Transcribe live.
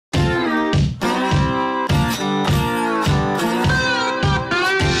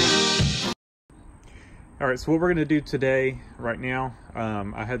All right, so what we're gonna do today, right now,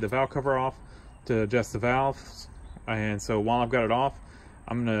 I had the valve cover off to adjust the valves. And so while I've got it off,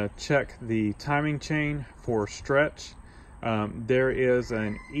 I'm gonna check the timing chain for stretch. There's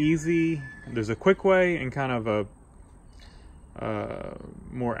a quick way and kind of a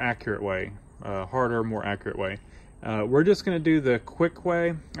more accurate way, harder, more accurate way. We're just gonna do the quick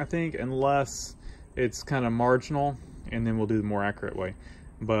way, I think, unless it's kind of marginal, and then we'll do the more accurate way.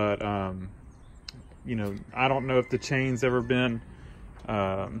 But you know, I don't know if the chain's ever been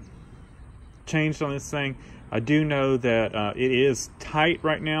changed on this thing. I do know that it is tight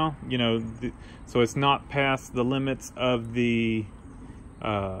right now, you know, so it's not past the limits of the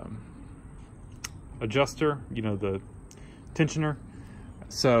adjuster, you know, the tensioner.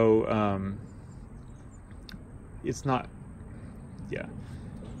 So it's not, yeah,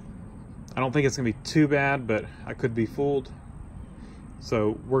 I don't think it's gonna be too bad, but I could be fooled.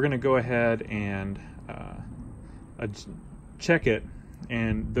 So we're gonna go ahead and check it.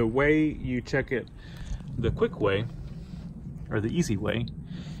 And the way you check it, the quick way, or the easy way,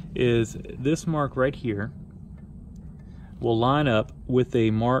 is this mark right here will line up with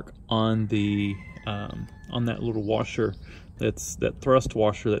a mark on the on that little washer, that's that thrust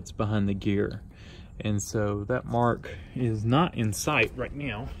washer that's behind the gear. And so that mark is not in sight right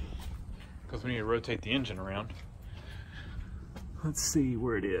now because we need to rotate the engine around. Let's see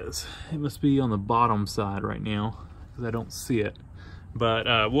where it is. It must be on the bottom side right now because I don't see it.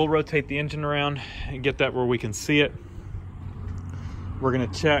 But we'll rotate the engine around and get that where we can see it. We're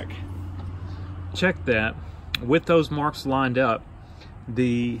gonna check that with those marks lined up.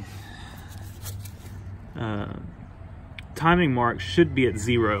 The timing mark should be at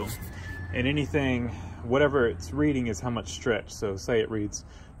 0, and anything, whatever it's reading, is how much stretch. So say it reads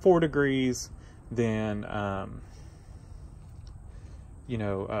 4 degrees, then you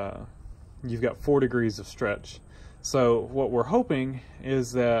know, you've got 4 degrees of stretch. So what we're hoping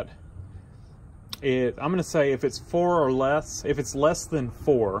is that I'm gonna say if it's 4 or less, if it's less than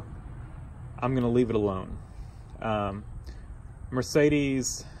 4, I'm gonna leave it alone.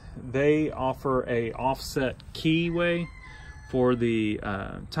 Mercedes, they offer a offset key way for the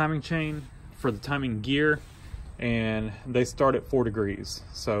timing chain, for the timing gear, and they start at 4 degrees.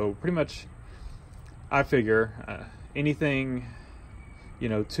 So pretty much, I figure anything, you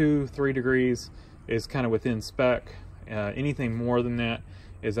know, 2-3 degrees is kind of within spec. Anything more than that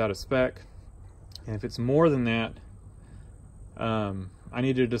is out of spec. And if it's more than that, I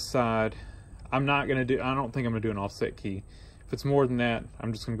need to decide. I don't think I'm gonna do an offset key. If it's more than that,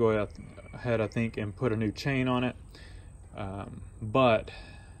 I'm just gonna go ahead, I think, and put a new chain on it. But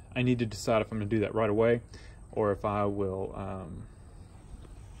I need to decide if I'm gonna do that right away, or if I will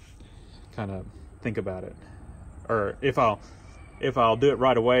kind of think about it, or if I'll do it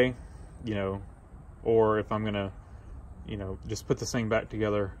right away, you know, or if I'm gonna, you know, just put this thing back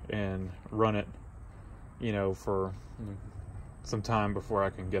together and run it, you know, for some time before I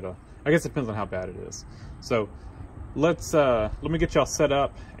can get I guess it depends on how bad it is. So let me get y'all set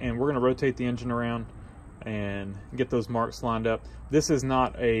up, and we're gonna rotate the engine around and get those marks lined up. This is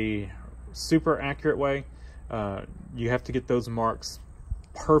not a super accurate way. You have to get those marks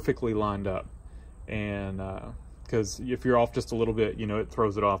perfectly lined up, and because if you're off just a little bit, you know, it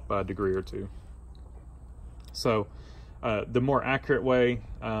throws it off by a degree or 2. So the more accurate way,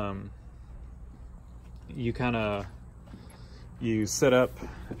 you set up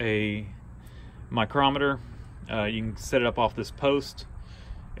a micrometer. You can set it up off this post,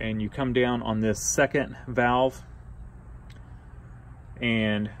 and you come down on this second valve,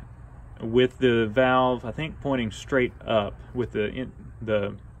 and with the valve, I think, pointing straight up, with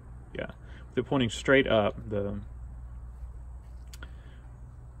pointing straight up, the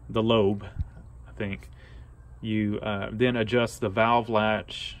lobe, I think, you then adjust the valve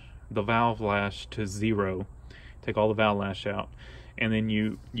lash to 0. Take all the valve lash out, and then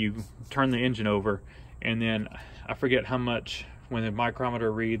you turn the engine over, and then I forget how much, when the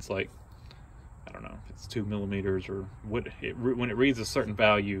micrometer reads, like, I don't know if it's 2 millimeters or what, when it reads a certain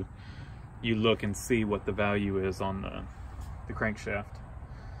value, you look and see what the value is on the crankshaft.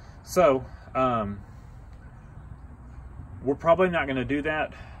 So we're probably not going to do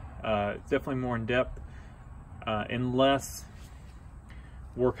that. It's definitely more in depth, unless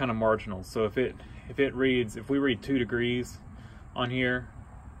we're kind of marginal. So if we read 2 degrees on here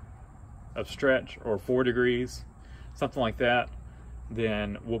of stretch, or 4 degrees, something like that,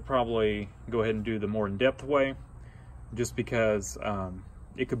 then we'll probably go ahead and do the more in-depth way, just because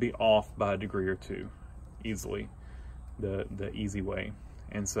it could be off by a degree or 2 easily, the easy way.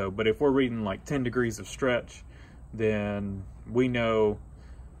 And so, but if we're reading like 10 degrees of stretch, then we know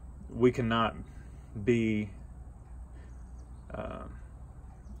we cannot be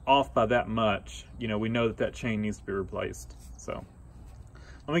off by that much, you know, we know that that chain needs to be replaced. So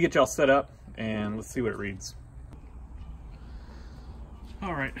let me get y'all set up and let's see what it reads.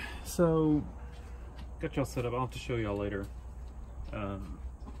 All right, so got y'all set up. I'll have to show y'all later.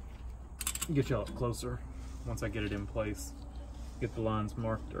 Get y'all up closer once I get it in place. Get the lines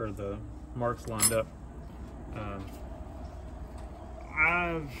marked, or the marks lined up.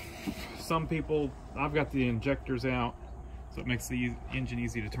 I've got the injectors out, so it makes the engine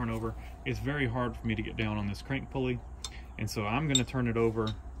easy to turn over. It's very hard for me to get down on this crank pulley, and so I'm going to turn it over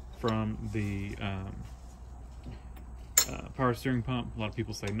from the power steering pump. A lot of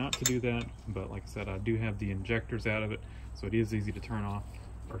people say not to do that, but like I said, I do have the injectors out of it, so it is easy to turn off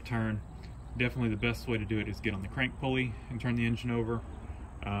or turn. Definitely the best way to do it is get on the crank pulley and turn the engine over.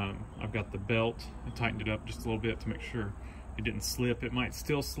 I've got the belt and tightened it up just a little bit to make sure it didn't slip. It might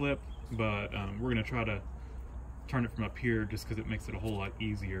still slip, but we're going to try to turn it from up here just because it makes it a whole lot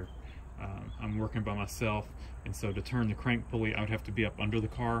easier. I'm working by myself, and so to turn the crank pulley I would have to be up under the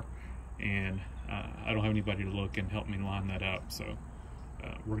car, and I don't have anybody to look and help me line that up. So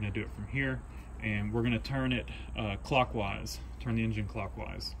we're going to do it from here, and we're going to turn it clockwise, turn the engine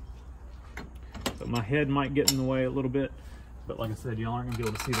clockwise. So my head might get in the way a little bit, but like I said, y'all aren't going to be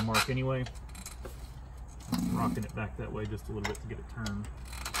able to see the mark anyway. I'm rocking it back that way just a little bit to get it turned.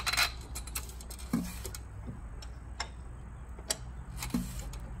 And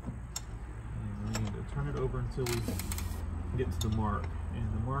we need to turn it over until we get to the mark.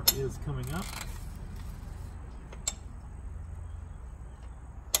 And the mark is coming up.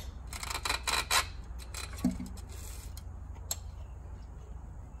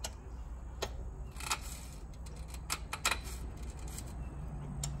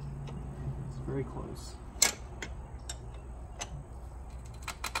 Very close. I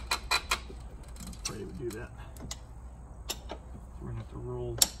was afraid it would do that. So we're gonna have to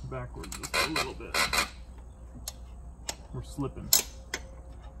roll backwards just a little bit. We're slipping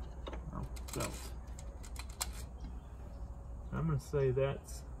our belt. I'm gonna say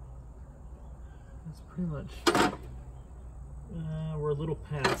that's pretty much. We're a little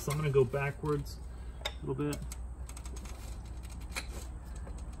past, so I'm gonna go backwards a little bit.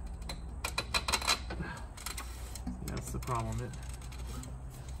 That's the problem.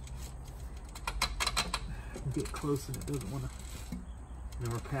 It get close and it doesn't want to.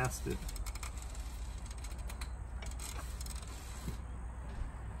 And we're past it.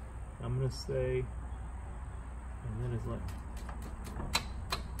 I'm gonna say, and then it's like,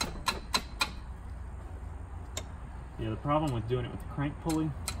 yeah. The problem with doing it with the crank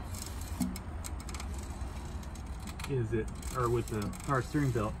pulley is it, or with the power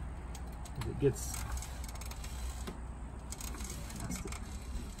steering belt, is it gets.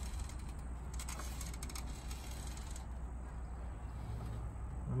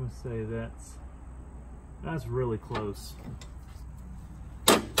 I'm gonna say that's really close.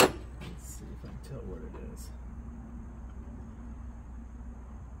 Let's see if I can tell what it is.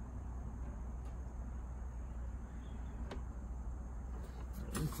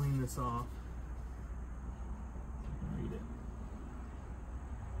 Let me clean this off. Read it.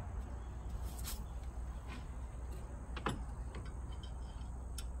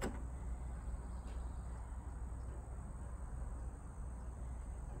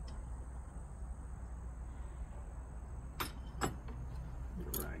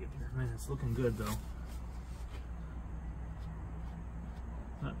 Man, it's looking good though.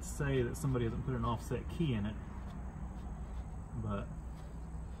 Not to say that somebody hasn't put an offset key in it, but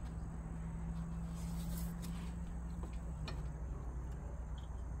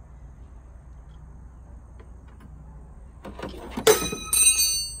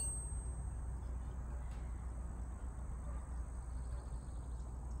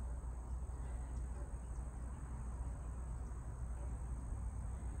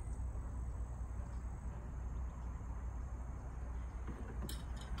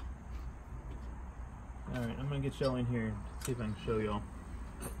alright, I'm going to get y'all in here and see if I can show y'all.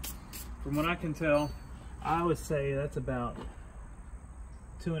 From what I can tell, I would say that's about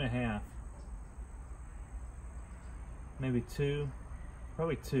 2.5. Maybe 2.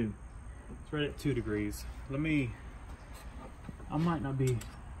 Probably 2. It's right at 2 degrees. I might not be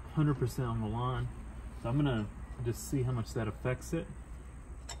 100% on the line, so I'm going to just see how much that affects it.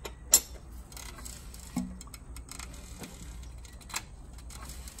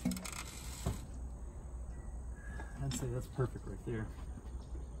 I'd say that's perfect right there.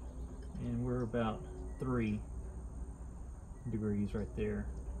 And we're about 3 degrees right there.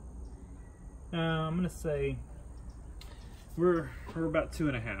 I'm gonna say we're about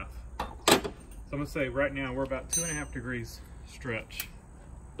 2.5. I'm gonna say right now we're about 2.5 degrees stretch.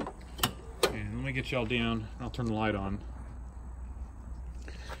 And let me get y'all down. I'll turn the light on.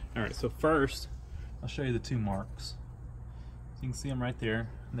 All right, so first I'll show you the 2 marks. So you can see them right there.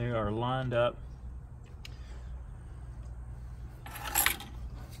 They are lined up.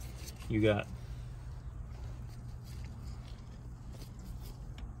 You got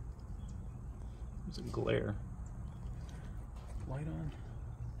there's a glare. Light on.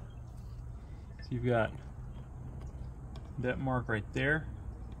 So you've got that mark right there.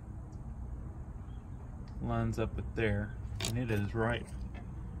 Lines up with there, and it is right.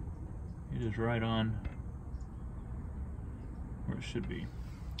 It is right on where it should be.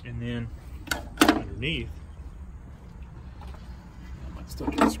 And then underneath, I might still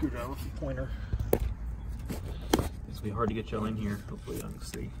get the screwdriver with the pointer. It's gonna be hard to get y'all in here. Hopefully y'all can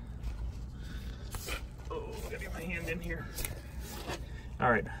see. Oh, I gotta get my hand in here.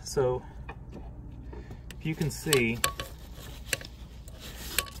 All right, so if you can see,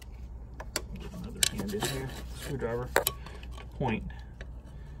 get another hand in here, screwdriver, point.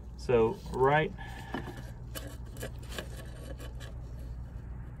 So right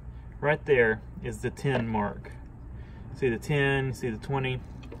there is the 10 mark. See the 10, see the 20.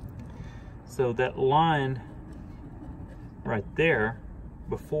 So that line right there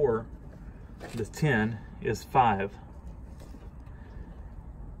before the 10 is 5.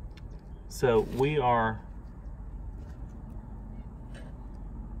 So we are,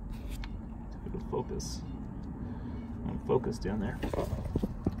 focus, I'm focused down there.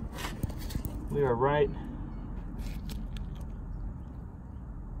 We are right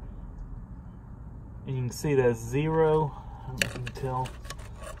and you can see that 0. I don't know if you can tell.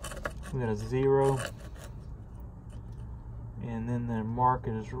 We got a 0, and then the mark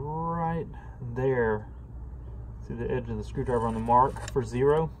is right there. See the edge of the screwdriver on the mark for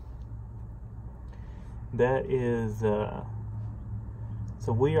 0. That is so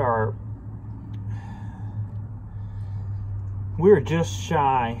we're just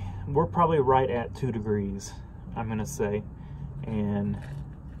shy. We're probably right at 2 degrees, I'm gonna say, and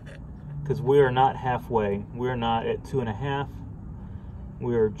because we are not halfway, we're not at 2.5.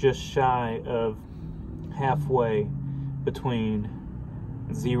 We are just shy of halfway between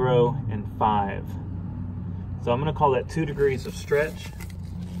 0 and 5. So I'm gonna call that 2 degrees of stretch,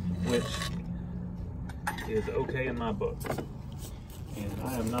 which is okay in my book. And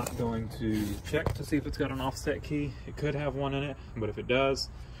I am not going to check to see if it's got an offset key. It could have one in it, but if it does,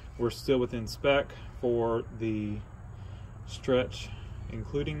 we're still within spec for the stretch,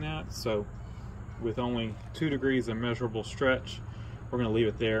 including that. So with only 2 degrees of measurable stretch, we're going to leave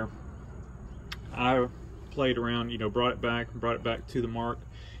it there. I played around, you know, brought it back to the mark,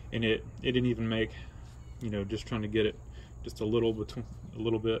 and it didn't even make, you know, just trying to get it just a little bit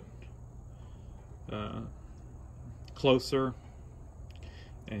closer,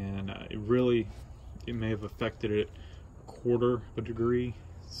 and it may have affected it 1/4 of a degree.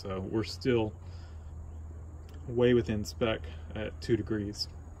 So we're still way within spec at 2 degrees.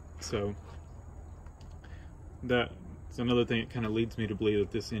 So that's another thing that kind of leads me to believe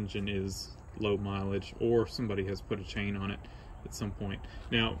that this engine is low mileage, or somebody has put a chain on it at some point.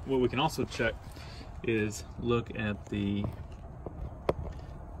 Now, what we can also check is look at the,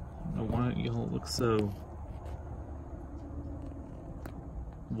 why y'all look so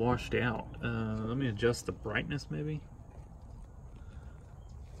washed out. Let me adjust the brightness maybe.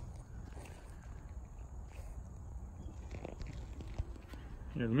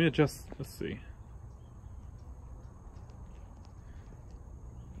 Here, let me adjust, let's see.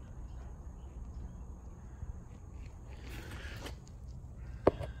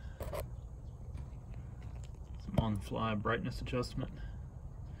 Some on-the-fly brightness adjustment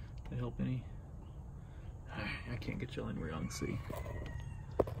to help any. I can't get y'all in where y'all can see.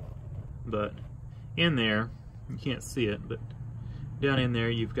 But in there, you can't see it, but down in there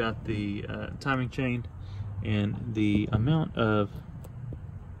you've got the timing chain and the amount of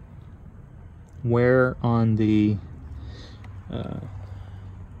wear on the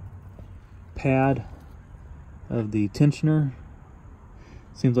pad of the tensioner.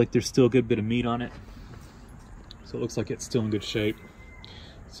 Seems like there's still a good bit of meat on it, so it looks like it's still in good shape.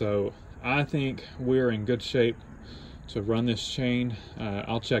 So I think we're in good shape to run this chain.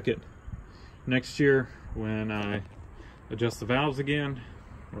 I'll check it next year when I adjust the valves again,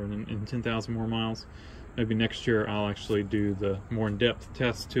 or in 10,000 more miles. Maybe next year I'll actually do the more in-depth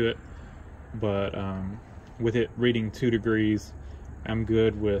test to it. But with it reading 2 degrees, I'm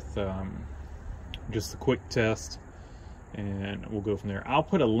good with just a quick test, and we'll go from there. I'll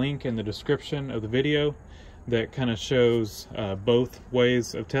put a link in the description of the video that kind of shows both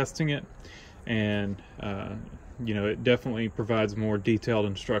ways of testing it. and you know, it definitely provides more detailed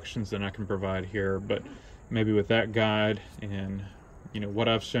instructions than I can provide here, but maybe with that guide and, you know, what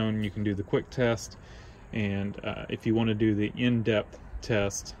I've shown, you can do the quick test. And if you want to do the in-depth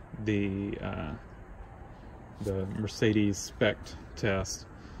test, the Mercedes spec test,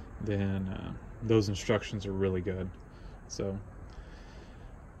 then those instructions are really good. So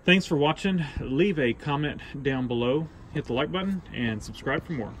thanks for watching. Leave a comment down below, hit the like button, and subscribe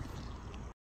for more.